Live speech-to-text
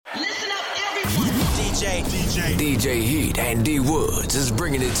DJ Heat and D Woods is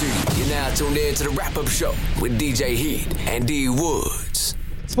bringing it to you. You're now tuned in to the wrap-up show with DJ Heat and D Woods.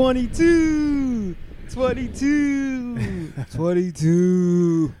 22.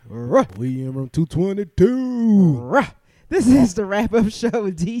 We in room 222. This is the wrap-up show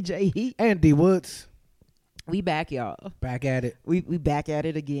with DJ Heat and D Woods. We back, y'all. Back at it. We back at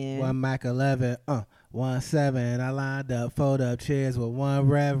it again. One Mac 11, 1-7. I lined up, fold up chairs with one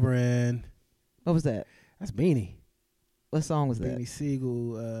reverend. What was that? That's Beanie. What song was that? Beanie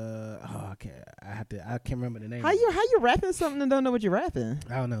Siegel. I can't remember the name. How you rapping something and don't know what you're rapping?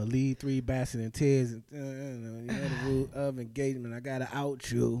 I don't know. Lead 3, Basset and Tears. The rule of engagement. I gotta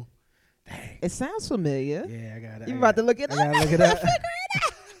out you. Dang. It sounds familiar. Yeah, I got it. You about to look it up? I gotta look it up.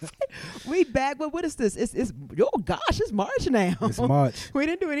 We back, but what is this? It's oh gosh, it's March now. It's March. We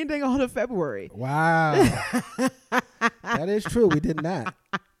didn't do anything all of February. Wow. That is true. We did not.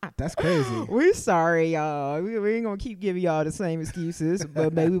 That's crazy. We sorry, y'all. We ain't gonna keep giving y'all the same excuses,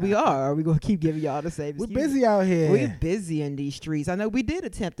 but maybe we are. We gonna keep giving y'all the same excuses. We're busy out here. We're busy in these streets. I know we did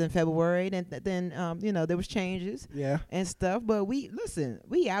attempt in February, and then there was changes, and stuff. But we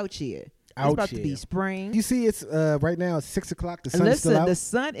out here. It's about to be spring. You see, it's right now it's 6 o'clock. The sun's still out. The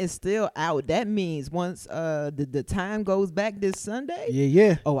sun is still out. That means once the time goes back this Sunday.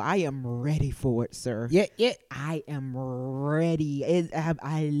 Yeah. Oh, I am ready for it, sir. Yeah. I am ready.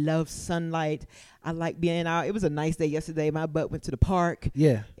 I love sunlight. I like being out. It was a nice day yesterday. My butt went to the park.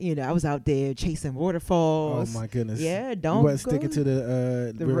 Yeah. I was out there chasing waterfalls. Oh my goodness. Yeah, you wasn't sticking to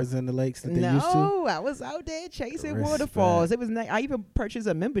the the rivers and the lakes that they used to? No, I was out there chasing waterfalls. It was nice. I even purchased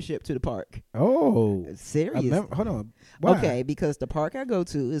a membership to the park. Oh. Serious. Hold on. Why? Okay, because the park I go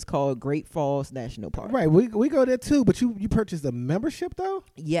to is called Great Falls National Park. Right. We go there too, but you purchased a membership though?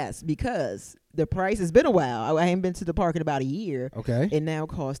 Yes, because the price has been a while. I ain't been to the park in about a year. Okay. It now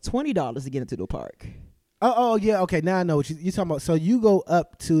costs $20 to get into the park. Oh yeah. Okay. Now I know what you're talking about. So you go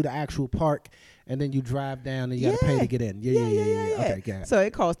up to the actual park, and then you drive down, and you gotta pay to get in. Yeah. Okay, got it. So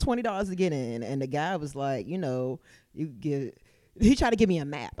it costs $20 to get in, and the guy was like, he tried to give me a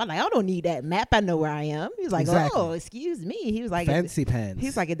map. I'm like, I don't need that map. I know where I am. He's like, exactly. Oh, excuse me. He was like, fancy pants.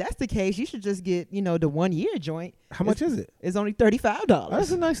 He's like, if that's the case, you should just get, the 1 year joint. How much is it? It's only $35.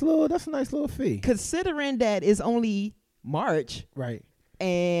 That's a nice little fee. Considering that it's only March. Right.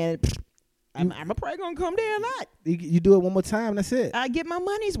 And I'm probably gonna come there a lot. You do it one more time, that's it. I get my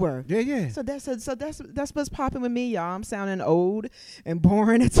money's worth. Yeah. So that's what's popping with me, y'all. I'm sounding old and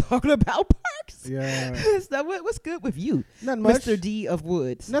boring and talking about parks. Yeah. So what's good with you, Nothing much. Mr. D of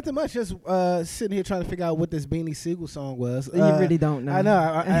Woods? Nothing much. Just sitting here trying to figure out what this Beanie Siegel song was. You really don't know. I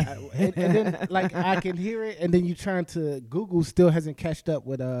know. And then like I can hear it, and then you trying to Google still hasn't catched up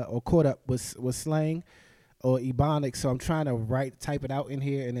with or caught up with slang or Ebonics, so I'm trying to type it out in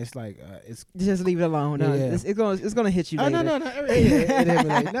here, and it's like it's just leave it alone. No, yeah. It's gonna hit you later. No. It hit me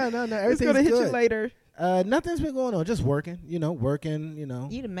later. No. It's gonna hit you later. Nothing's been going on. Just working. You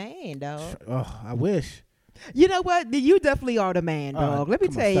You the man, dog. Oh, I wish. You know what? You definitely are the man, dog. Let me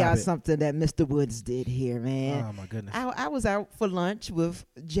tell y'all it. something that Mr. Woods did here, man. Oh my goodness. I was out for lunch with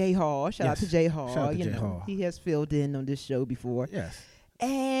Jay Hall. Shout out to Jay Hall. Shout out to Jay Hall. He has filled in on this show before. Yes.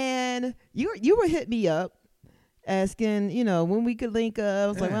 And you were hit me up asking, when we could link up. I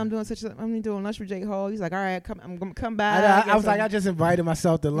was like, well, I'm doing lunch with Jay Hall. He's like, all right, I'm gonna come by. I was like, I just invited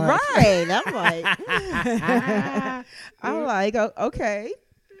myself to lunch. Right. I'm like, okay.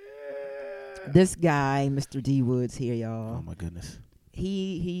 This guy, Mr. D Woods here, y'all. Oh my goodness.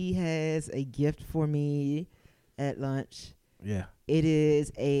 He has a gift for me at lunch. Yeah. It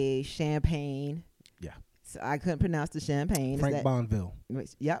is a champagne. Yeah. So I couldn't pronounce the champagne. Frank Bonville.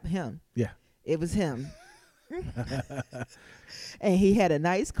 Yep, him. Yeah. It was him. And he had a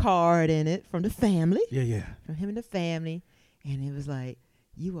nice card in it from the family. Yeah. From him and the family. And it was like,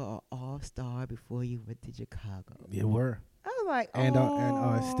 you were an all-star before you went to Chicago. You were. I was like, and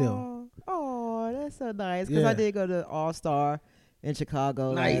still. Oh, that's so nice. Because I did go to All-Star in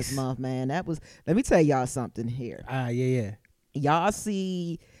Chicago last month, man. That was, let me tell y'all something here. Yeah. Y'all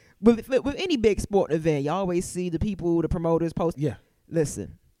see, with any big sport event, you always see the people, the promoters post. Yeah.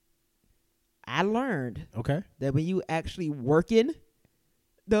 Listen, I learned that when you actually working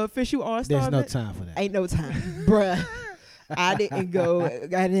the official All-Star there's event, no time for that. Ain't no time. Bruh. I didn't go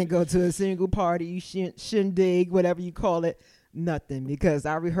to a single party, shindig, whatever you call it. Nothing, because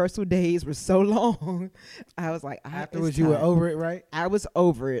our rehearsal days were so long. I was like, afterwards you were over it, right? I was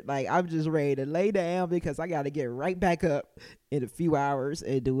over it. Like, I'm just ready to lay down because I got to get right back up in a few hours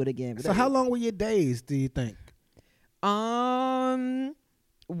and do it again. But so how long were your days, do you think? Our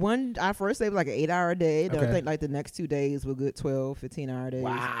first day was like an 8-hour day. I think like the next 2 days were good 12, 15-hour days.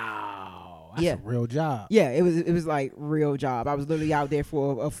 Wow. that's a real job. Yeah, it was like real job. I was literally out there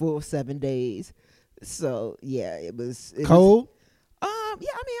for a full 7 days. So yeah, it was cold.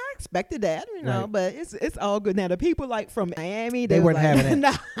 Yeah, I mean, I expected that, but it's all good now. The people like from Miami, they weren't like, having it.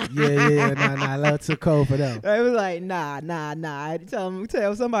 Nah. Nah, a little too cold for them. They was like, nah.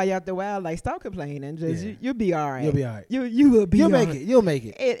 Tell somebody out there, well, like, stop complaining. Just you'll be all right. You'll be all right. You will be. You'll make it. You'll make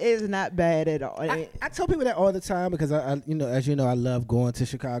it. It is not bad at all. I tell people that all the time because I as you know, I love going to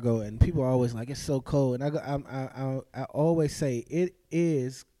Chicago, and people are always like, it's so cold, and I always say it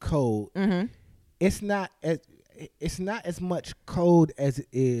is cold. Mm-hmm. It's not as much cold as it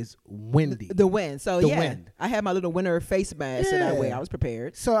is windy. The wind. So, wind. I had my little winter face mask so that way I was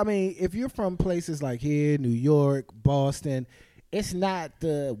prepared. So, I mean, if you're from places like here, New York, Boston, it's not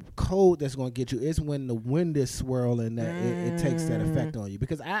the cold that's going to get you. It's when the wind is swirling that it takes that effect on you.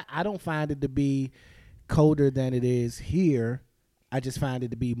 Because I don't find it to be colder than it is here. I just find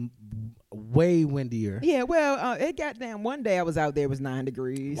it to be way windier. Yeah, well, it got down one day I was out there, it was 9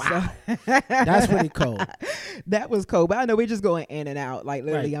 degrees. Wow. So That's pretty cold. That was cold. But I know we're just going in and out. Like,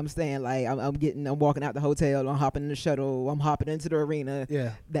 literally, Right. I'm staying, like, I'm walking out the hotel, I'm hopping in the shuttle, I'm hopping into the arena.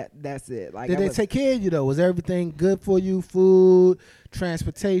 Yeah. That's it. Like, Did they take care of you, though? Was everything good for you? Food,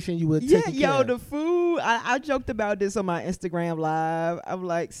 transportation, you were taking care of? The food. I joked about this on my Instagram Live. I'm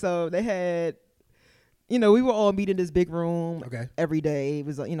like, so they had, we were all meeting in this big room every day. It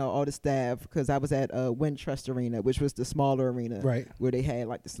was, all the staff, because I was at Wintrust Arena, which was the smaller arena, Right. where they had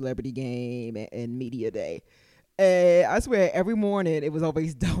like the celebrity game and media day. And I swear, every morning it was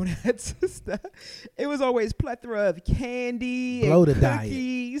always donuts and stuff. It was always plethora of candy Blow and the diet.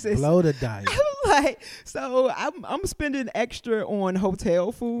 cookies. Blow the diet. I'm like, so I'm spending extra on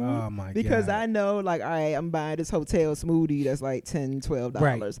hotel food. Oh, my because God. I know, like, all right, I'm buying this hotel smoothie that's like $10, $12.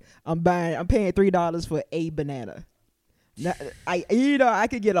 Right. I'm paying $3 for a banana. Now, I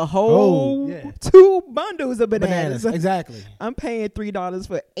could get a whole 2 bundles of bananas. Exactly. I'm paying $3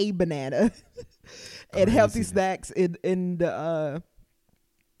 for a banana. And healthy snacks in the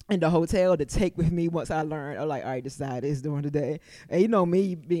hotel to take with me once I learned. I'm like, all right, decide this during the day. And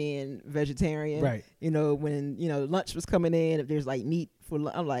me being vegetarian, Right. When lunch was coming in, if there's like meat for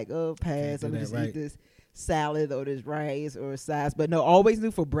lunch, I'm like, oh, pass. I'm just eat this salad or this rice or sides. But no, always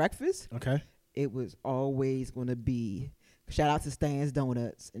knew for breakfast. Okay. It was always going to be. Shout out to Stan's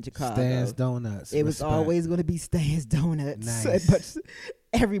Donuts in Chicago. Stan's Donuts. It was always going to be Stan's Donuts. Nice. But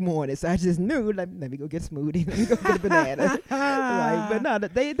every morning. So I just knew, let me go get a smoothie. Let me go get a banana. But no,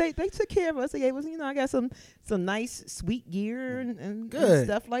 they took care of us. They gave us, I got some nice sweet gear and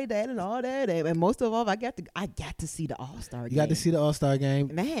stuff like that and all that. And most of all, I got to see the All-Star game. You got to see the All-Star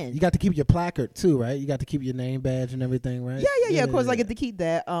game. Man. You got to keep your placard too, right? You got to keep your name badge and everything, right? Yeah. Of course, I get to keep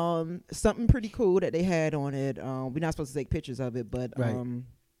that. Something pretty cool that they had on it. We're not supposed to take pictures of it, but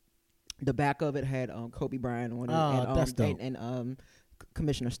the back of it had Kobe Bryant on it. Oh, that's dope. And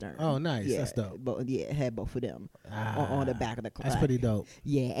Commissioner Stern. Oh, nice. Yeah, That's dope. it had both of them on the back of the That's pretty dope.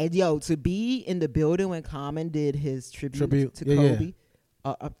 Yeah, and to be in the building when Common did his tribute to Kobe,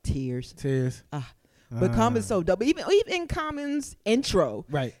 tears. But Common's so dope. But even in Common's intro,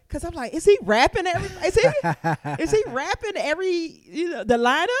 right? Because I'm like, is he rapping every? Is he rapping every? The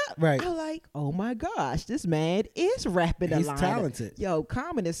lineup, right? I'm like, oh my gosh, this man is rapping the lineup. He's talented. Yo,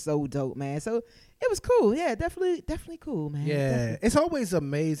 Common is so dope, man. So it was cool. Yeah, definitely cool, man. Yeah, definitely. It's always an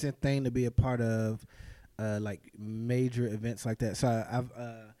amazing thing to be a part of, like major events like that. So I've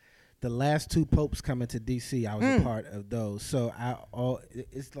the last 2 popes coming to DC, I was a part of those. So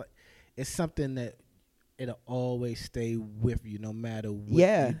it's something that it'll always stay with you no matter what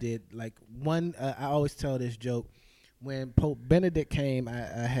you did. Like I always tell this joke. When Pope Benedict came, I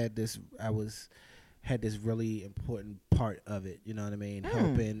had this really important part of it, you know what I mean,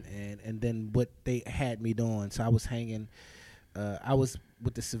 helping and then what they had me doing. So I was hanging, I was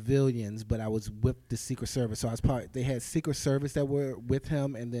with the civilians, but I was with the Secret Service. So they had Secret Service that were with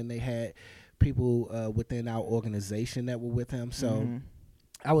him, and then they had people within our organization that were with him. So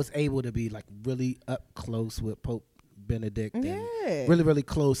I was able to be like really up close with Pope Benedict, and really, really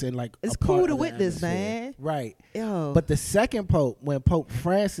close, and like it's cool to witness, man. Right. Yo. But the second Pope, when Pope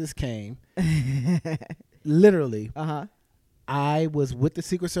Francis came, literally, I was with the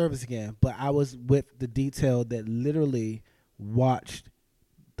Secret Service again, but I was with the detail that literally watched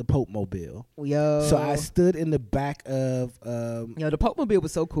the Pope Mobile. Yo. So I stood in the back of the Pope Mobile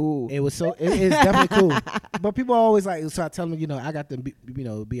was so cool. It was so it is definitely cool. But people always like, so I tell them, I got to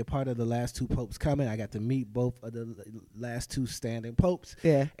be a part of the last 2 popes coming. I got to meet both of the last 2 standing popes.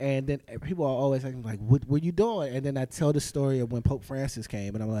 Yeah. And then people are always like, what were you doing? And then I tell the story of when Pope Francis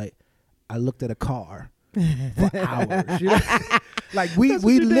came, and I'm like, I looked at a car for hours. You know? Like we That's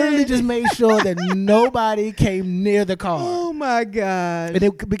what you literally did. just made sure that nobody came near the car. Oh my God.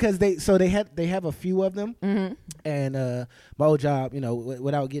 Because they have a few of them, Mm-hmm. and my old job,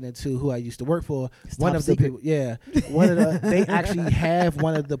 without getting into who I used to work for, It's one top of the secret. people, they actually have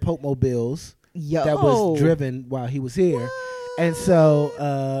one of the Pope mobiles Yo. that was driven while he was here, and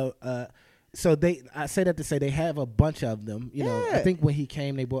so I say that to say they have a bunch of them. I think when he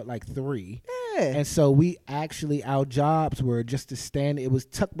came, they bought like 3. Yeah. And so our jobs were just to stand. It was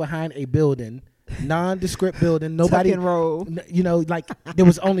tucked behind a building, nondescript building. Nobody, Tuck and roll. like there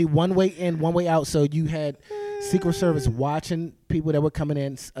was only one way in, one way out. So you had Secret Service watching people that were coming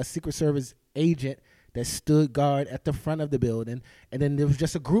in, a Secret Service agent that stood guard at the front of the building, and then there was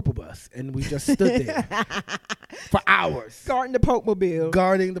just a group of us, and we just stood there for hours. Guarding the Pope mobile.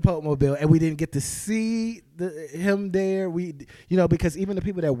 Guarding the Pope mobile, and we didn't get to see him there. Because even the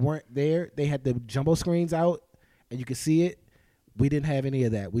people that weren't there, they had the jumbo screens out, and you could see it. We didn't have any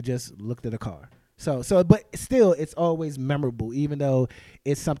of that. We just looked at a car. But still, it's always memorable, even though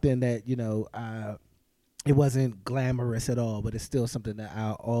it's something that it wasn't glamorous at all. But it's still something that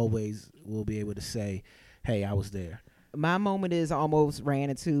I always will be able to say, "Hey, I was there." My moment is I almost ran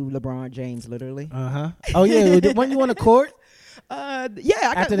into LeBron James, literally. Oh yeah, when you on the court?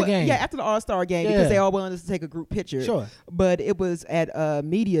 After the game. Yeah, after the All-Star game, Yeah. because they all wanted us to take a group picture. Sure. But it was at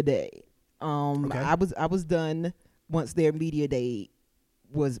Media Day. Okay. I was done once their Media Day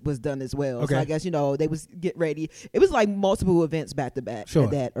was done as well. Okay. So I guess they was getting ready. It was like multiple events back to back Sure.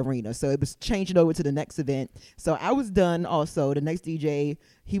 at that arena. So it was changing over to the next event. So I was done also. The next DJ,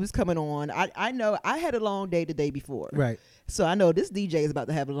 he was coming on. I know I had a long day the day before. Right. So I know this DJ is about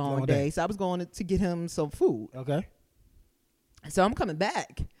to have a long Long day. day. So I was going to get him some food. Okay. So I'm coming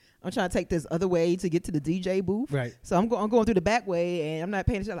back. I'm trying to take this other way to get to the DJ booth. Right. So I'm going through the back way, and I'm not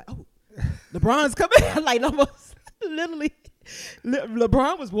paying attention. Like, oh, LeBron's coming. Like almost literally,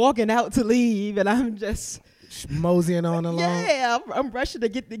 LeBron was walking out to leave, and I'm just Moseying on along. yeah. I'm rushing to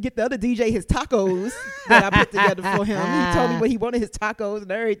get the other DJ his tacos that I put together for him. He told me what he wanted, his tacos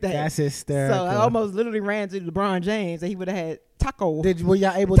and everything. That's hysterical. So I almost literally ran to LeBron James, and he would have had taco. Were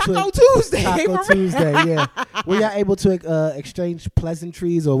y'all able Taco to Tuesday. Taco for real. Tuesday? Yeah. Were y'all able to exchange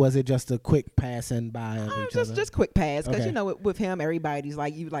pleasantries, or was it just a quick passing by of each other? Just quick pass, because Okay. with him, everybody's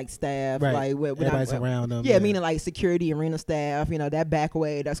like staff, Right. like Everybody's around them. Yeah, meaning like security, arena staff. That back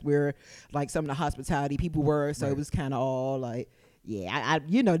way, that's where like some of the hospitality people were. So Right. it was kind of all like, yeah,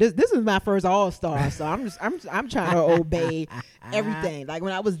 this is my first All-Star, so I'm trying to obey everything. Like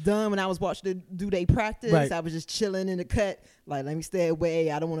when I was done, when I was watching the do they practice, Right. I was just chilling in the cut. Like, let me stay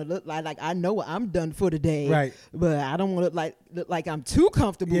away. I don't want to look like I know I'm done for the day. Right. But I don't want to look like I'm too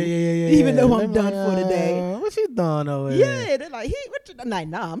comfortable. Yeah. Even though I'm done for the day. What you doing over there? Yeah, they're like, I'm like,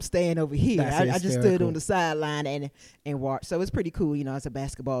 nah, I'm staying over here. That's I just stood hysterical. on the sideline and watched. So it's pretty cool, as a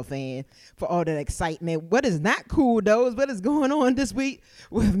basketball fan, for all that excitement. What is not cool, though, is what is going on this week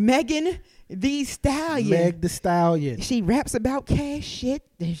with Megan Thee Stallion. Meg the Stallion. She raps about cash shit,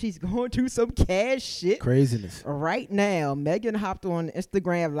 and she's going through some cash shit. Craziness. Right now, Megan hopped on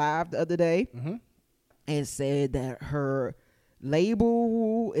Instagram Live the other day and said that her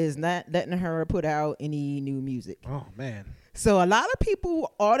label is not letting her put out any new music. Oh man. So a lot of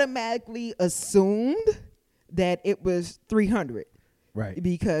people automatically assumed that it was 300. Right.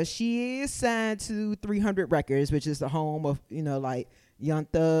 Because she is signed to 300 Records, which is the home of, like Young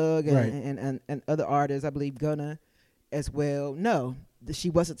Thug and other artists, I believe Gunna as well. No, she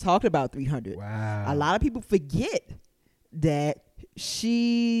wasn't talking about 300. Wow. A lot of people forget that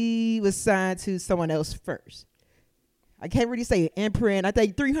she was signed to someone else first. I can't really say imprint. I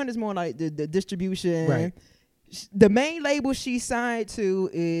think 300 is more like the distribution. Right. The main label she signed to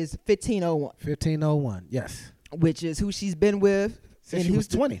is 1501. 1501. Yes. Which is who she's been with. Since in she was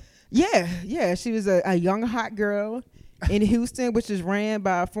Houston. 20. Yeah. She was a young, hot girl in Houston, which is ran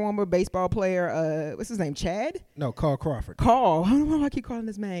by a former baseball player. What's his name? Chad? No, Carl Crawford. Carl. I don't know why I keep calling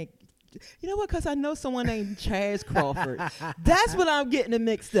this man. You know what? Because I know someone named Chaz Crawford. That's what I'm getting it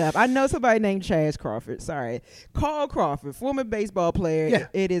mixed up. I know somebody named Chaz Crawford. Sorry. Carl Crawford, former baseball player. Yeah.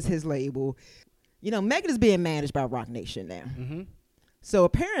 It is his label. Megan is being managed by Rock Nation now. Mm-hmm. So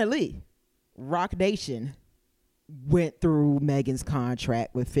apparently, Rock Nation went through Megan's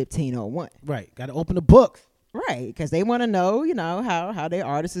contract with 1501. Right. Got to open the book. Right. Because they want to know, how their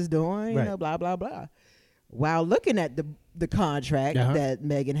artist is doing, Right. blah, blah, blah. While looking at the contract Uh-huh. that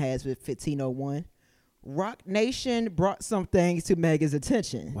Megan has with 1501, Rock Nation brought some things to Megan's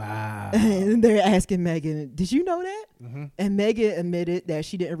attention. Wow. And they're asking Megan, did you know that? Mm-hmm. And Megan admitted that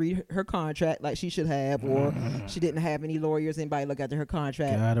she didn't read her contract like she should have, or she didn't have any lawyers, anybody look after her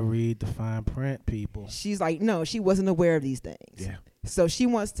contract. Gotta read the fine print, people. She's like, no, she wasn't aware of these things. Yeah. So she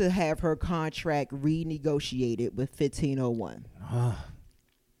wants to have her contract renegotiated with 1501.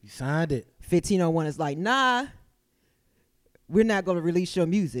 You signed it. 1501 is like, nah, we're not going to release your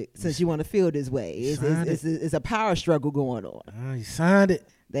music since you want to feel this way. It's a power struggle going on. You signed it.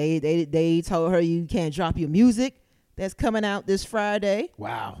 They told her you can't drop your music that's coming out this Friday.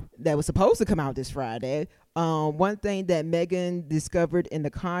 Wow. That was supposed to come out this Friday. One thing that Megan discovered in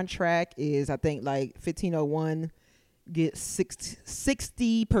the contract is I think like 1501 gets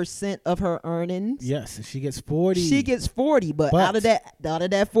 60% of her earnings. Yes, and she gets 40. She gets 40, but out of that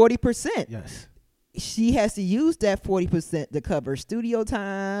 40%, yes, she has to use that 40% to cover studio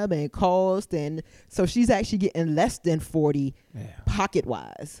time and cost, and so she's actually getting less than 40 pocket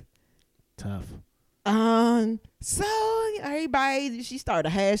wise. Tough. So everybody, she started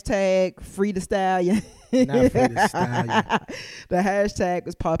a hashtag Free the Stallion. Not Free the Stallion. The hashtag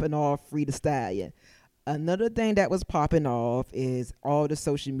was popping off, Free the Stallion. Another thing that was popping off is all the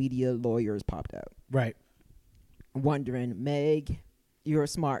social media lawyers popped up. Right. Wondering, Meg, you're a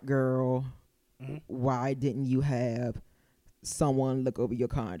smart girl. Mm-hmm. Why didn't you have someone look over your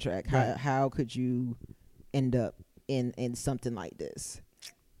contract? Right. How could you end up in something like this?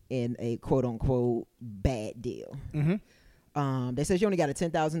 In a quote unquote bad deal. Mm-hmm. They said you only got a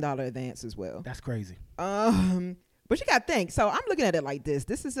 $10,000 advance as well. That's crazy. But you got to think. So I'm looking at it like this.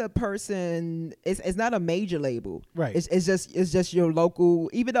 This is a person. It's not a major label. Right. It's just your local.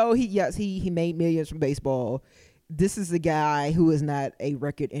 Even though he made millions from baseball, this is a guy who is not a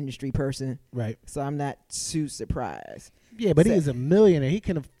record industry person. Right. So I'm not too surprised. Yeah, but he is a millionaire. He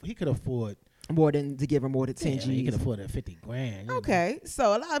could afford more than to give her more than 10 G's. He could afford that $50,000. Okay,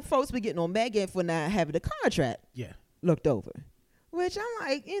 so a lot of folks be getting on Megan for not having the contract looked over, which I'm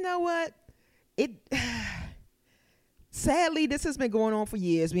like, you know what? Sadly, this has been going on for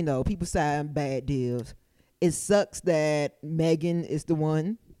years. We know people sign bad deals. It sucks that Megan is the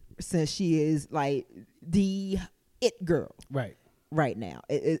one, since she is like the it girl right now.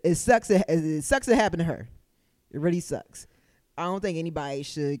 It sucks. It sucks it happened to her. It really sucks. I don't think anybody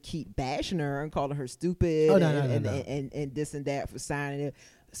should keep bashing her and calling her stupid and this and that for signing it.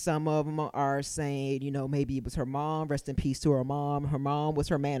 Some of them are saying, maybe it was her mom. Rest in peace to her mom. Her mom was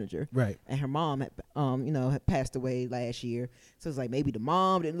her manager. Right. And her mom had, had passed away last year. So it's like maybe the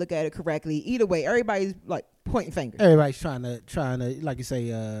mom didn't look at it correctly. Either way, everybody's like pointing fingers. Everybody's trying to, like you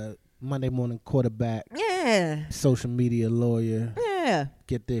say, Monday morning quarterback. Yeah. Social media lawyer. Yeah.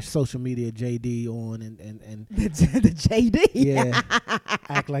 Get their social media JD on and the JD. Yeah.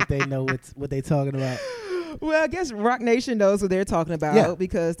 Act like they know what they talking about. Well, I guess Rock Nation knows what they're talking about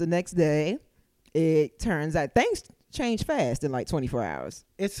because the next day it turns out things change fast in like 24 hours.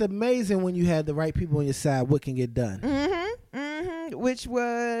 It's amazing when you have the right people on your side what can get done. Which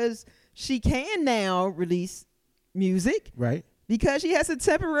was she can now release music. Right. Because she has a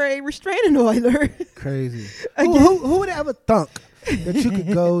temporary restraining order. Crazy. Who would ever thunk that you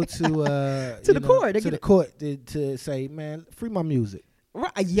could go to the court to say, man, free my music?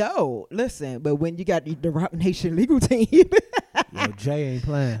 Right, yo, listen, but when you got the Rock Nation legal team, yo, Jay ain't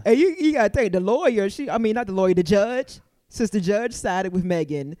playing. And you gotta think the lawyer. The judge. Since the judge sided with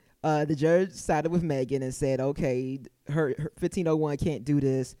Megan, and said, okay, her 1501 can't do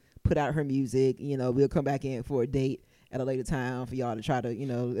this. Put out her music. We'll come back in for a date at a later time for y'all to try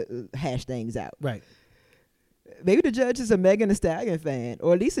to hash things out. Right. Maybe the judge is a Megan Thee Stallion fan,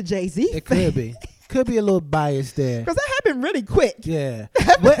 or at least a Jay-Z fan. It could be. Could be a little bias there. Because that happened really quick. Yeah.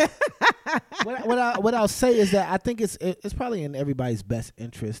 What I'll say is that I think it's probably in everybody's best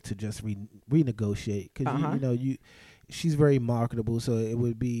interest to just renegotiate. Because she's very marketable, so it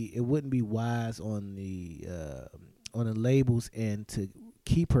wouldn't be wise on the labels end to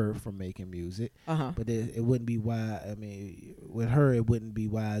keep her from making music. But it wouldn't be wise. I mean, with her, it wouldn't be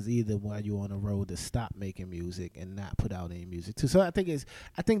wise either while you're on the road to stop making music and not put out any music too. So I think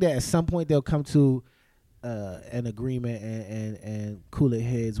that at some point they'll come to an agreement and cooler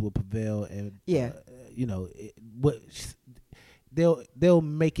heads will prevail, and they'll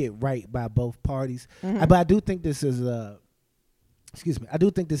make it right by both parties. But I do think this is I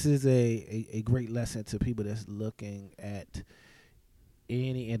do think this is a great lesson to people that's looking at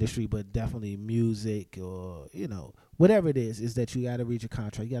any industry, but definitely music or whatever it is that you got to read your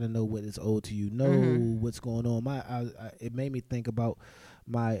contract. You got to know what is owed to you, know what's going on. It made me think about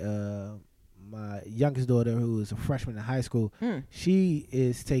my my youngest daughter, who is a freshman in high school, she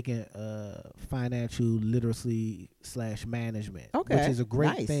is taking financial literacy / management, which is a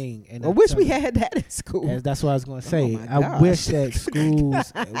great thing. And I wish we had that in school. That's what I was going to say. Oh I wish that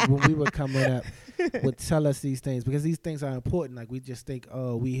schools, when we were coming up, would tell us these things, because these things are important. Like, we just think,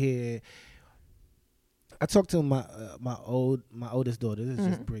 oh, we hear. I talked to my oldest daughter. This is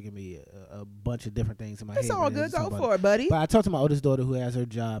just bringing me a bunch of different things in my head. It's all good. Go for it, buddy. But I talked to my oldest daughter, who has her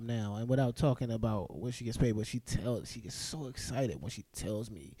job now, and without talking about what she gets paid, but she gets so excited when she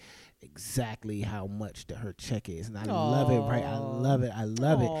tells me exactly how much her check is, and I love it. Right, I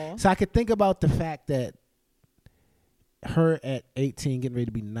love it. So I could think about the fact that her at 18, getting ready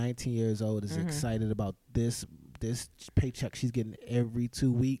to be 19 years old, is excited about this paycheck she's getting every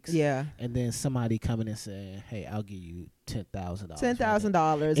 2 weeks. Yeah. And then somebody coming and saying, "Hey, I'll give you $10,000.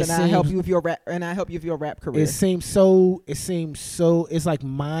 $10,000, and I help you with your rap career." It seems so. It's like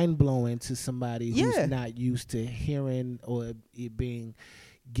mind blowing to somebody who's not used to hearing or it being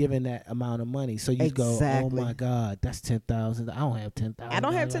given that amount of money. So you go, "Oh my God, that's $10,000. I don't have $10,000. I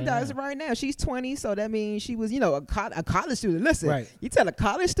don't have $10,000 right now. She's 20, so that means she was, a college student. Listen, you tell a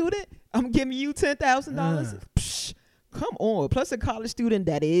college student, I'm giving you $10,000. Come on. Plus a college student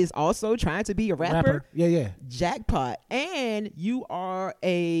that is also trying to be a rapper. Yeah. Jackpot. And you are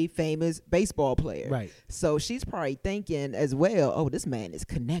a famous baseball player. Right. So she's probably thinking as well, oh, this man is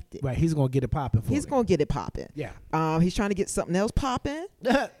connected. Right. He's going to get it popping He's going to get it popping. Yeah. He's trying to get something else popping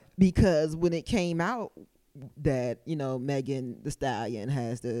because when it came out that, Megan Thee Stallion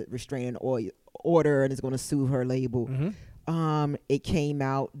has the restraining order and is going to sue her label, it came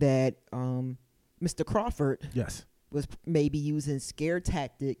out that Mr. Crawford was maybe using scare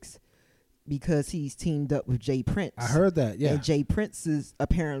tactics because he's teamed up with Jay Prince. I heard that, yeah. And Jay Prince is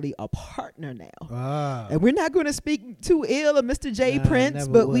apparently a partner now. And we're not going to speak too ill of Mr. Jay Prince,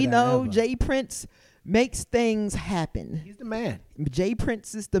 but we know Jay Prince makes things happen. He's the man. Jay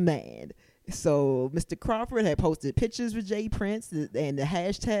Prince is the man. So Mr. Crawford had posted pictures with Jay Prince, and the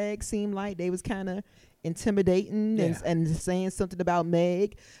hashtag seemed like they was kind of intimidating and saying something about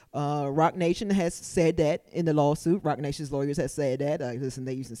Meg. Rock Nation has said that in the lawsuit. Rock Nation's lawyers have said that. Listen,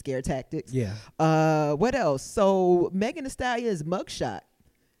 they're using scare tactics. Yeah. What else? So Megan Thee Stallion's mugshot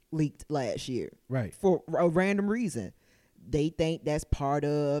leaked last year. Right. For a random reason. They think that's part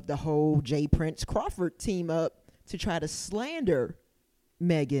of the whole Jay Prince Crawford team up to try to slander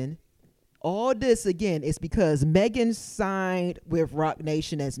Megan. All this, again, is because Megan signed with Rock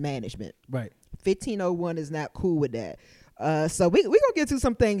Nation as management. Right. 1501 is not cool with that. So we're going to get to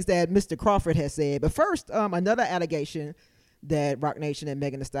some things that Mr. Crawford has said. But first, another allegation that Rock Nation and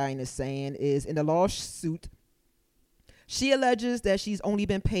Megan Thee Stallion is saying is in the lawsuit, she alleges that she's only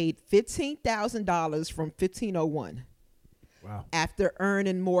been paid $15,000 from 1501. Wow. After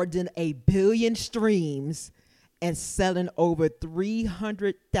earning more than 1 billion streams and selling over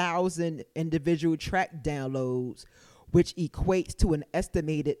 300,000 individual track downloads, which equates to an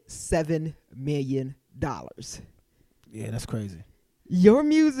estimated $7 million. Yeah, that's crazy. Your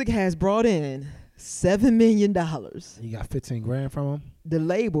music has brought in $7 million. You got 15 grand from them? The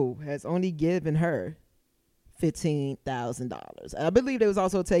label has only given her $15,000. I believe they was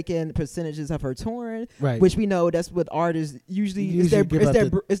also taking percentages of her touring, right? Which we know that's what artists usually it's their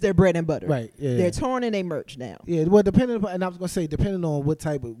bread and butter, right? Yeah, they're touring and they merch now. Yeah, well, depending on, and I was gonna say depending on what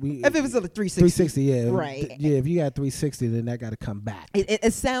type of if it was a 360, yeah, right? Yeah, if you got 360, then that got to come back.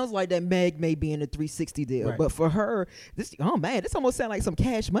 It sounds like that Meg may be in a 360 deal, right. But for her, this almost sounds like some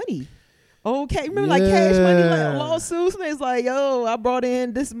Cash Money. Okay, remember like Cash Money lawsuits, and it's like, yo, I brought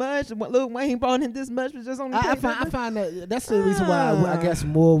in this much, Lil Wayne brought in this much, but just only I find that's the reason why I guess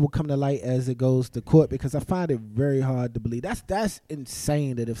more will come to light as it goes to court, because I find it very hard to believe. That's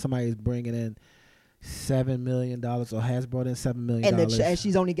insane that if somebody is bringing in $7 million or has brought in $7 million, and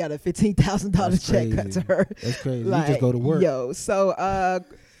she's only got a $15,000 check cut to her. That's crazy. You just go to work. Yo, so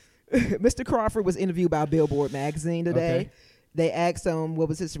Mr. Crawford was interviewed by Billboard magazine today. Okay. They asked him what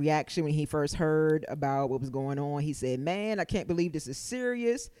was his reaction when he first heard about what was going on. He said, "Man, I can't believe this is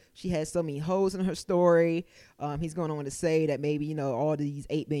serious. She has so many holes in her story." He's going on to say that maybe, all these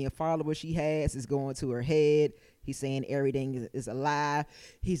 8 million followers she has is going to her head. He's saying everything is a lie.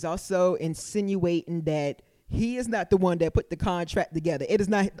 He's also insinuating that he is not the one that put the contract together. It is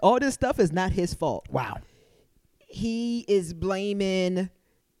not, all this stuff is not his fault. Wow. He is blaming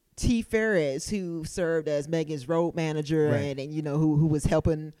T. Ferris, who served as Megan's road manager, right. and who was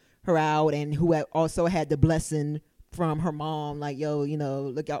helping her out, and who also had the blessing from her mom, like, yo,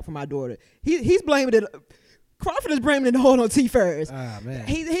 look out for my daughter. He's blaming it Crawford is blaming the whole on T first. Ah, man.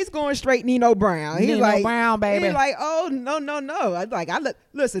 He's going straight Nino Brown. He's Nino like, Brown, baby. He's like, oh no.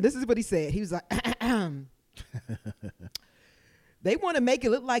 Listen, this is what he said. He was like, they want to make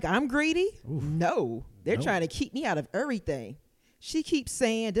it look like I'm greedy. Oof. No, they're trying to keep me out of everything. She keeps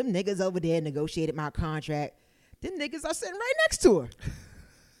saying them niggas over there negotiated my contract. Them niggas are sitting right next to her.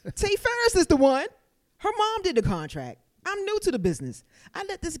 T Ferris is the one. Her mom did the contract. I'm new to the business. I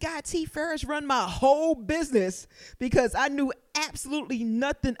let this guy T Ferris run my whole business because I knew absolutely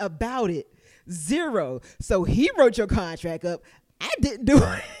nothing about it. Zero. So he wrote your contract up. I didn't do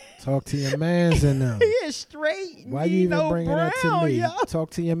it. Talk to your mans in them. He is straight. Why you even bringing that to me? Yo. Talk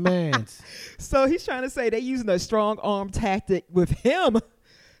to your mans. So he's trying to say they're using a strong arm tactic with him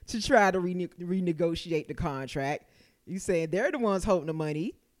to try to renegotiate the contract. You saying they're the ones holding the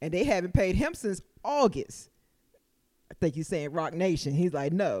money and they haven't paid him since August. I think you're saying Rock Nation. He's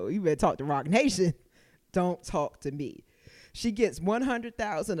like, no, you better talk to Rock Nation. Don't talk to me. She gets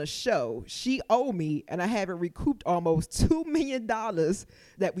 $100,000 a show. She owe me, and I haven't recouped almost $2 million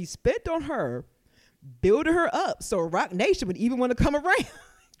that we spent on her, building her up so Rock Nation would even want to come around.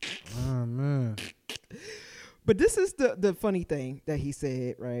 Oh, man. But this is the funny thing that he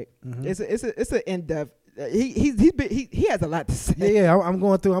said, right? Mm-hmm. It's an in-depth. He has a lot to say. Yeah, I'm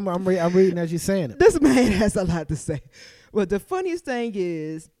going through. I'm reading as you're saying it. This man has a lot to say. But the funniest thing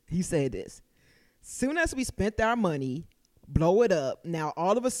is, he said this. Soon as we spent our money, blow it up, now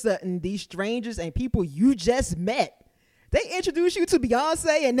all of a sudden, these strangers and people you just met, they introduce you to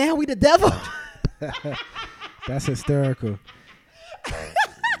Beyonce and now we the devil. That's hysterical.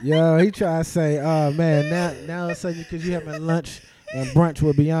 Yo, he try to say, oh, man, now all of a sudden because you having lunch and brunch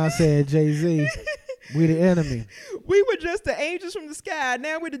with Beyonce and Jay-Z, we the enemy. We were just the angels from the sky.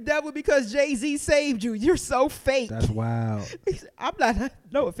 Now we're the devil because Jay-Z saved you. You're so fake. That's wild. I'm not,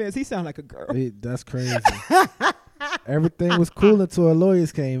 no offense, he sound like a girl. That's crazy. Everything was cool until our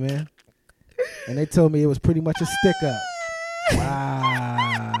lawyers came in. And they told me it was pretty much a stick-up.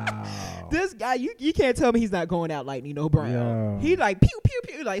 Wow. This guy, you can't tell me he's not going out like Nino Brown. Yo. He like pew, pew,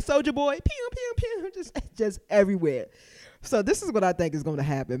 pew, like Soulja Boy, pew, pew, pew, just everywhere. So this is what I think is going to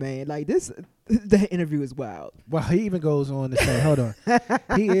happen, man. Like that interview is wild. Well, he even goes on to say, hold on.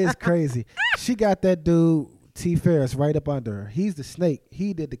 He is crazy. She got that dude, T. Ferris, right up under her. He's the snake.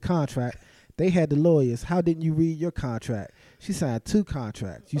 He did the contract. They had the lawyers. How didn't you read your contract? She signed 2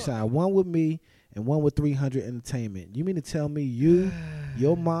 contracts. You signed one with me and one with 300 Entertainment. You mean to tell me you,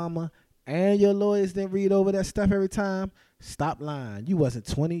 your mama, and your lawyers didn't read over that stuff every time? Stop lying. You wasn't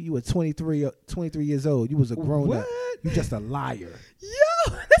 20. You were 23 years old. You was a grown-up. You just a liar.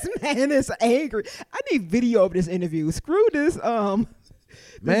 Yo, this man is angry. I need video of this interview. Screw this.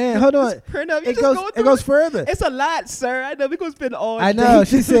 Man, hold on. It goes further. It's a lot, sir. I know we're gonna spend all day. I know.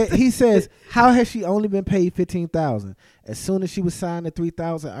 He says, how has she only been paid $15,000? As soon as she was signed to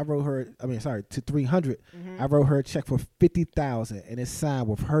 3,000, to 300. Mm-hmm. I wrote her a check for $50,000, and it's signed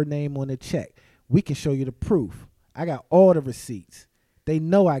with her name on the check. We can show you the proof. I got all the receipts. They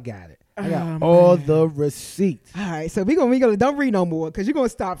know I got it. I got all the receipts. All right, so we gonna don't read no more because you're gonna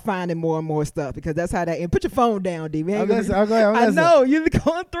stop finding more and more stuff because that's how that. And put your phone down, D. Man. I know you're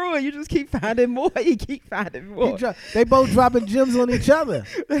going through it. You just keep finding more. You keep finding more. They both dropping gems on each other.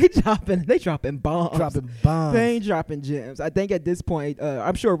 They dropping bombs. Dropping bombs. They ain't dropping gems. I think at this point,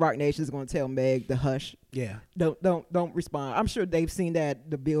 I'm sure Rock Nation is gonna tell Meg to hush. Yeah. Don't respond. I'm sure they've seen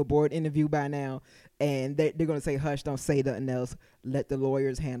the Billboard interview by now. And they're going to say, hush, don't say nothing else. Let the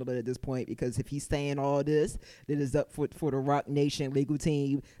lawyers handle it at this point. Because if he's saying all this, then it's up for the Rock Nation legal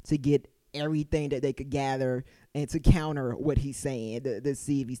team to get everything that they could gather and to counter what he's saying, to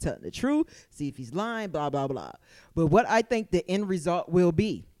see if he's telling the truth, see if he's lying, blah, blah, blah. But what I think the end result will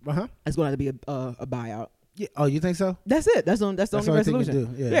be, it's going to be a buyout. Yeah. Oh, you think so? That's it. That's the only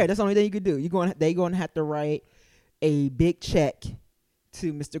resolution. Yeah, that's the only thing you could do. They're going to have to write a big check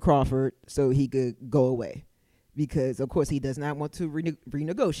to Mr. Crawford so he could go away because of course he does not want to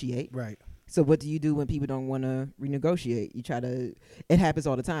renegotiate. Right. So what do you do when people don't want to renegotiate? You try to, it happens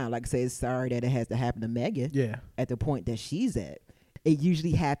all the time. Like I say, it's sorry that it has to happen to Megan at the point that she's at. It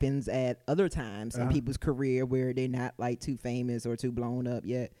usually happens at other times in people's career where they're not like too famous or too blown up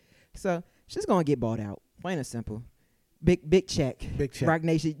yet. So she's going to get bought out. Plain and simple. Big check. Big check. Rock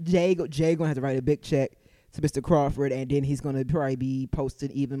Nation, Jay going to have to write a big check to Mr. Crawford, and then he's going to probably be posting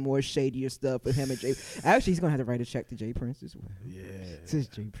even more shadier stuff with him and Jay. Actually, he's going to have to write a check to Jay Prince as well. Yeah. Since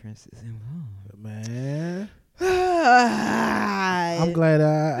Jay Prince is involved. Man. I'm glad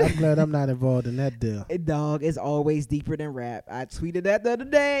I'm not involved in that deal. Dog is always deeper than rap. I tweeted that the other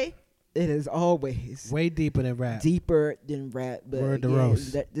day. It is always way deeper than rap. Deeper than rap. But Word to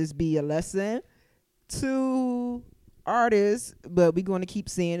roast. Let this be a lesson two artists, but we're going to keep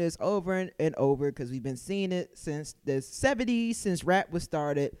seeing this over and over because we've been seeing it since the 70s, since rap was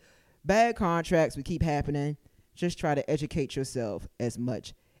started. Bad contracts will keep happening. Just try to educate yourself as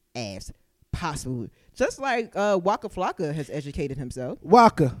much as possible. Just like Waka Flocka has educated himself.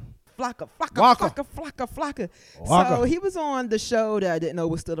 Waka. Flocka. Waka. So he was on the show that I didn't know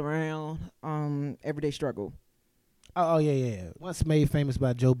was still around, Everyday Struggle. Oh, yeah. Once made famous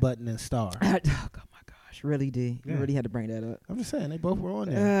by Joe Budden and Star. Oh, my gosh. Really, D? You really had to bring that up. I'm just saying, they both were on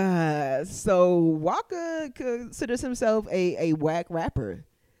there. So Waka considers himself a whack rapper.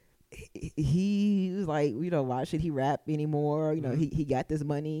 He was like, why should he rap anymore? He got this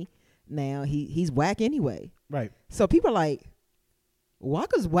money now. He's whack anyway. Right. So people are like,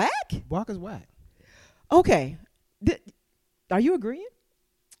 Waka's whack? Waka's whack. Okay. Are you agreeing?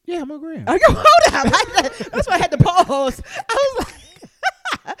 Yeah, I'm agreeing. Hold on. That's why I had to pause. I was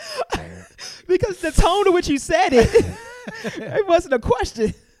like, because the tone in which you said it, it wasn't a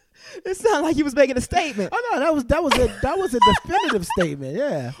question. It sounded like he was making a statement. Oh no, that was a definitive statement.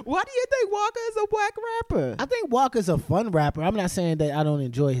 Yeah. Why do you think Waka is a whack rapper? I think Waka's a fun rapper. I'm not saying that I don't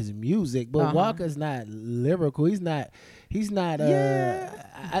enjoy his music, but Waka's not lyrical. He's not.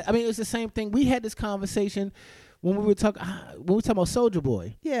 Yeah. I mean, it's the same thing. We had this conversation when we were talking about Soulja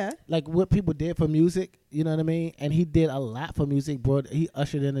Boy. Yeah. Like what people did for music. You know what I mean? And he did a lot for music. He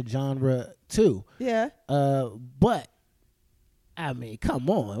ushered in a genre too. Yeah. But. I mean, come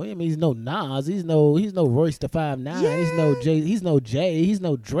on. I mean, he's no Nas. He's no Royce the 5'9". Yeah. He's no Jay. He's no Jay. He's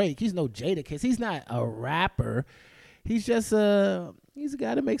no Drake. He's no Jadakiss. He's not a rapper. He's just he's a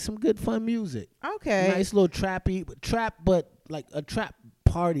guy to make some good fun music. Okay. Nice little trap, but like a trap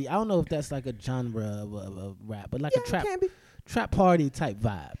party. I don't know if that's like a genre of rap, but like a trap party type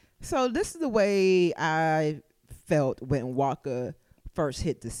vibe. So this is the way I felt when Waka first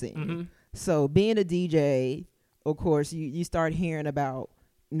hit the scene. Mm-hmm. So being a DJ, of course, you start hearing about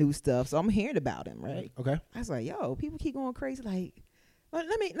new stuff. So I'm hearing about him, right? Okay. I was like, yo, people keep going crazy. Like, well,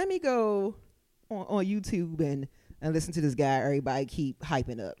 let me go on YouTube and listen to this guy everybody keep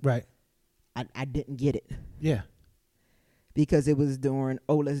hyping up. Right. I didn't get it. Yeah. Because it was during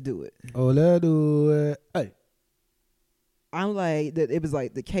Let's Do It. Let's do it. Hey. I'm like, it was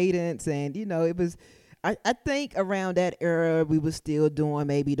like the cadence and, it was, I think around that era, we was still doing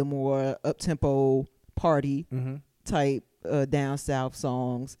maybe the more up-tempo party type down south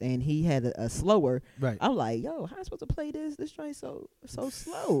songs, and he had a slower. Right. I'm like, yo, how am I supposed to play this joint so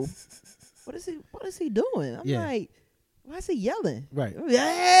slow? What is he doing? I'm like, why is he yelling? Right.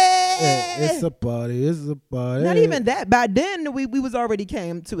 Yeah. It's a party. Not even that. By then we was already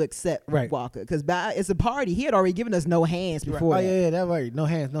came to accept Waka, because it's a party. He had already given us no hands before. Right. Oh yeah, that's right. No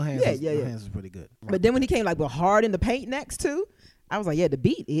hands. Yeah. No hands was pretty good. Right. But then when he came like with hard in the paint next to, I was like, yeah, the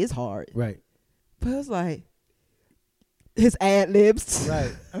beat is hard. Right. But it's like his ad libs.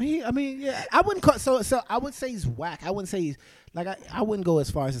 Right. I mean, yeah. I wouldn't call so I would say he's whack. I wouldn't say he's like I wouldn't go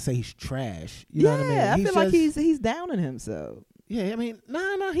as far as to say he's trash. You know what I mean? I feel like he's downing himself. Yeah, I mean,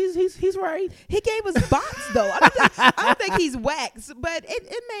 no, he's right. He gave us bops though. I don't think he's whack, but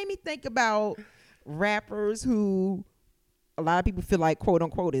it made me think about rappers who a lot of people feel like quote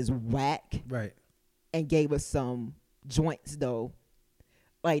unquote is whack. Right. And gave us some joints though.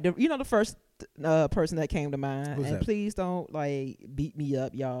 Like the first person that came to mind. Who's and that? Please don't like beat me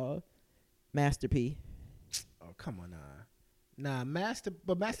up, y'all. Master P. Oh, come on, nah. Master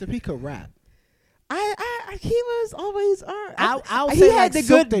P could rap. He was always I'll he say had like the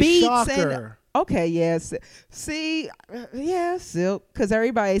Silk good the beats Shocker. okay, yes. See, Silk, because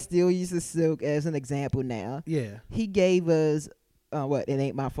everybody still uses Silk as an example now. Yeah. He gave us what? It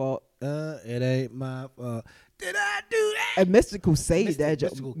Ain't My Fault. It ain't my fault. Did I do that? And Mystical saved that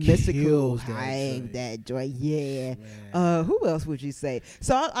joint. Mystical hyped that joint. Yeah. Who else would you say?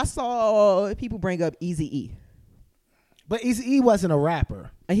 So I saw people bring up Eazy-E. But Eazy-E wasn't a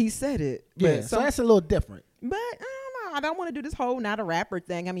rapper. And he said it. Yeah, so that's a little different. But I don't know. I don't want to do this whole not a rapper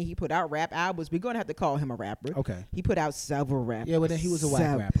thing. I mean, he put out rap albums. We're going to have to call him a rapper. Okay. He put out several rappers. Yeah, but then he was a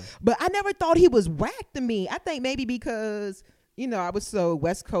whack rapper. But I never thought he was whack to me. I think maybe because, I was so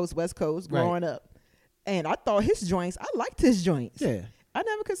West Coast growing up. And I thought his joints, I liked his joints. Yeah. I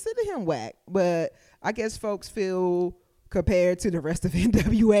never considered him whack. But I guess folks feel compared to the rest of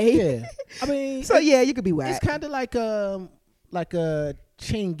NWA. Yeah. I mean. So, yeah, you could be whack. It's kind of like a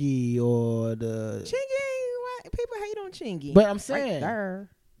Chingy or the Chingy, people hate on Chingy. But I'm saying right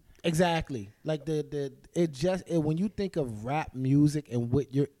exactly like when you think of rap music and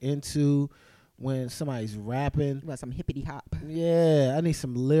what you're into when somebody's rapping, some hippity hop. Yeah, I need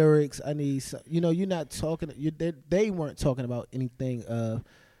some lyrics. I need some. You're not talking. They weren't talking about anything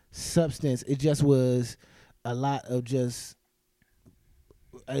substance. It just was a lot of just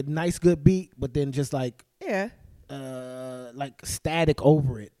a nice good beat, but then just like static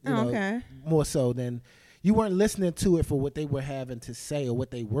over it. You know, more so than you weren't listening to it for what they were having to say or what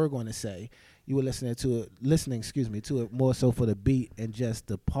they were going to say. You were listening to it more so for the beat and just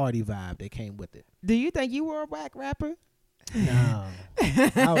the party vibe that came with it. Do you think you were a whack rapper? No,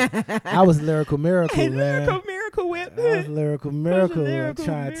 I was Lyrical Miracle, man. Lyrical Miracle with I was Lyrical Miracle. I'm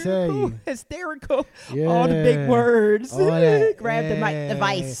trying to tell you, hysterical. Yeah. All the big words. All that. Grab the mic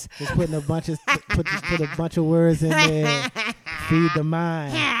device. Just putting a bunch of put a bunch of words in there. Feed the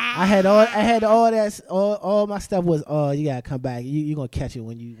mind. I had all that. All my stuff was. Oh, you gotta come back. You gonna catch it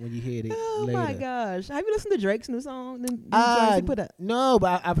when you hear it. Oh later. my gosh! Have you listened to Drake's new song? New joints he put up? No,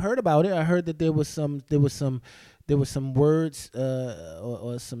 but I've heard about it. I heard that there was some words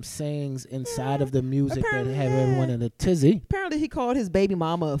or some sayings inside of the music that have everyone in a tizzy. Apparently, he called his baby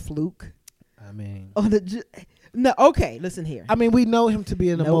mama a fluke. I mean, no. Okay, listen here. I mean, we know him to be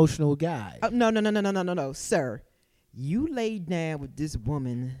an emotional guy. No, sir. You laid down with this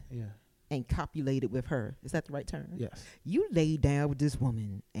woman. Yeah. And copulated with her. Is that the right term? Yes. You laid down with this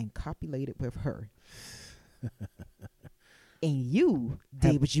woman and copulated with her. And you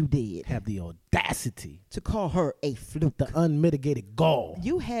did what you did. Have the audacity to call her a fluke. The unmitigated gall.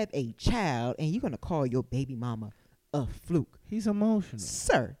 You have a child and you're going to call your baby mama a fluke. He's emotional.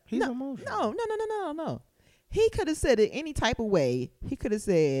 Sir. He's emotional. No. He could have said it any type of way. He could have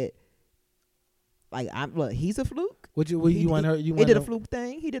said, like, he's a fluke. You want her? He did a fluke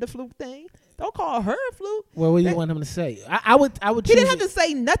thing. He did a fluke thing. Don't call her a fluke. Well, what do you want him to say? I would. He didn't have to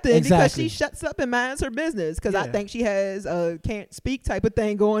say nothing because Exactly. she shuts up and minds her business. Because I think she has a can't speak type of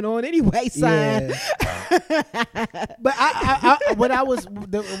thing going on anyway. Sign. Yeah. But I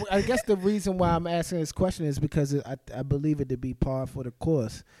guess the reason why I'm asking this question is because I believe it to be par for the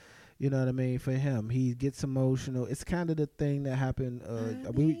course. You know what I mean? For him, he gets emotional. It's kind of the thing that happened.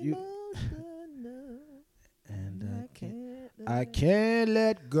 And I can't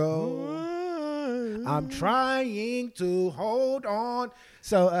let go. I'm trying to hold on.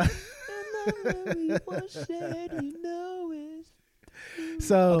 So,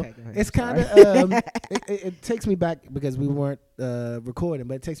 it's kind of it takes me back because we weren't recording,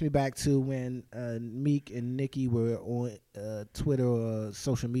 but it takes me back to when Meek and Nicki were on Twitter or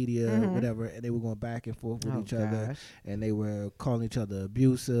social media or whatever, and they were going back and forth with each other, and they were calling each other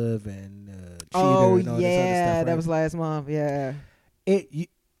abusive and cheater and all this other stuff. Right? That was last month. Yeah,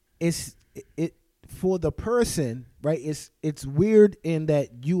 it's for the person, right? It's weird in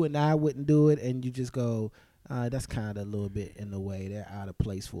that you and I wouldn't do it, and you just go, that's kind of a little bit in the way they're out of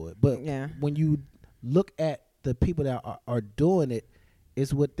place for it. But when you look at the people that are doing it,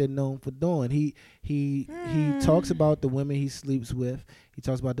 it's what they're known for doing. He talks about the women he sleeps with. He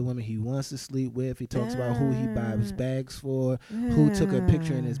talks about the women he wants to sleep with. He talks about who he buys bags for, who took a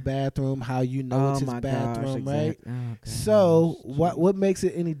picture in his bathroom, how you know it's his bathroom, right? Oh, so what makes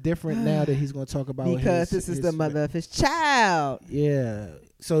it any different now that he's going to talk about because this is the mother of his child. Yeah.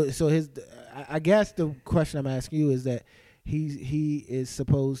 So I guess the question I'm asking you is that he is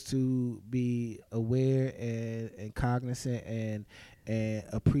supposed to be aware and cognizant and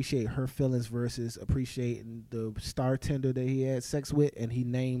appreciate her feelings versus appreciating the star tender that he had sex with and he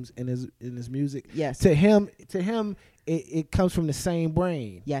names in his music. Yes. To him it comes from the same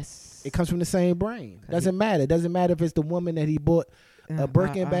brain. Yes. It comes from the same brain. Doesn't matter. Doesn't matter if it's the woman that he bought a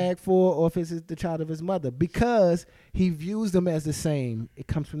Birkin bag for or if it's the child of his mother, because he views them as the same. It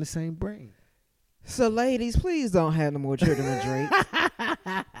comes from the same brain. So, ladies, please don't have no more children with Drake.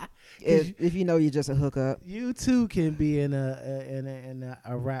 if you know you're just a hookup, you too can be in a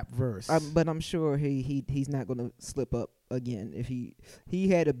rap verse. But I'm sure he's not going to slip up again. If he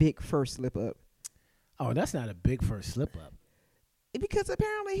had a big first slip up. Oh, that's not a big first slip up. Because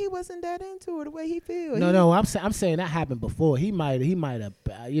apparently he wasn't that into it the way he feels. No, I'm saying that happened before. He might have,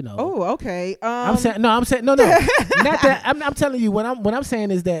 you know. Oh, okay. I'm saying no. Not that. I'm telling you what I'm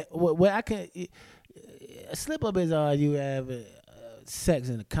saying is that what I can. A slip up is you have sex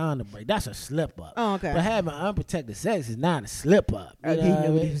in a condom break. That's a slip up. Oh, okay. But having unprotected sex is not a slip up. He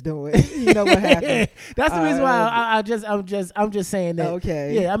knew what he was doing. You know what happened. That's the reason why I'm just saying that.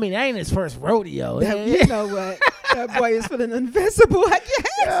 Okay. Yeah, I mean, that ain't his first rodeo. You know what? That boy is feeling invincible, I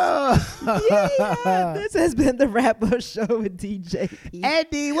guess. Yeah. This has been the Wrap Up Show with DJ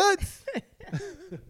Andy Woods.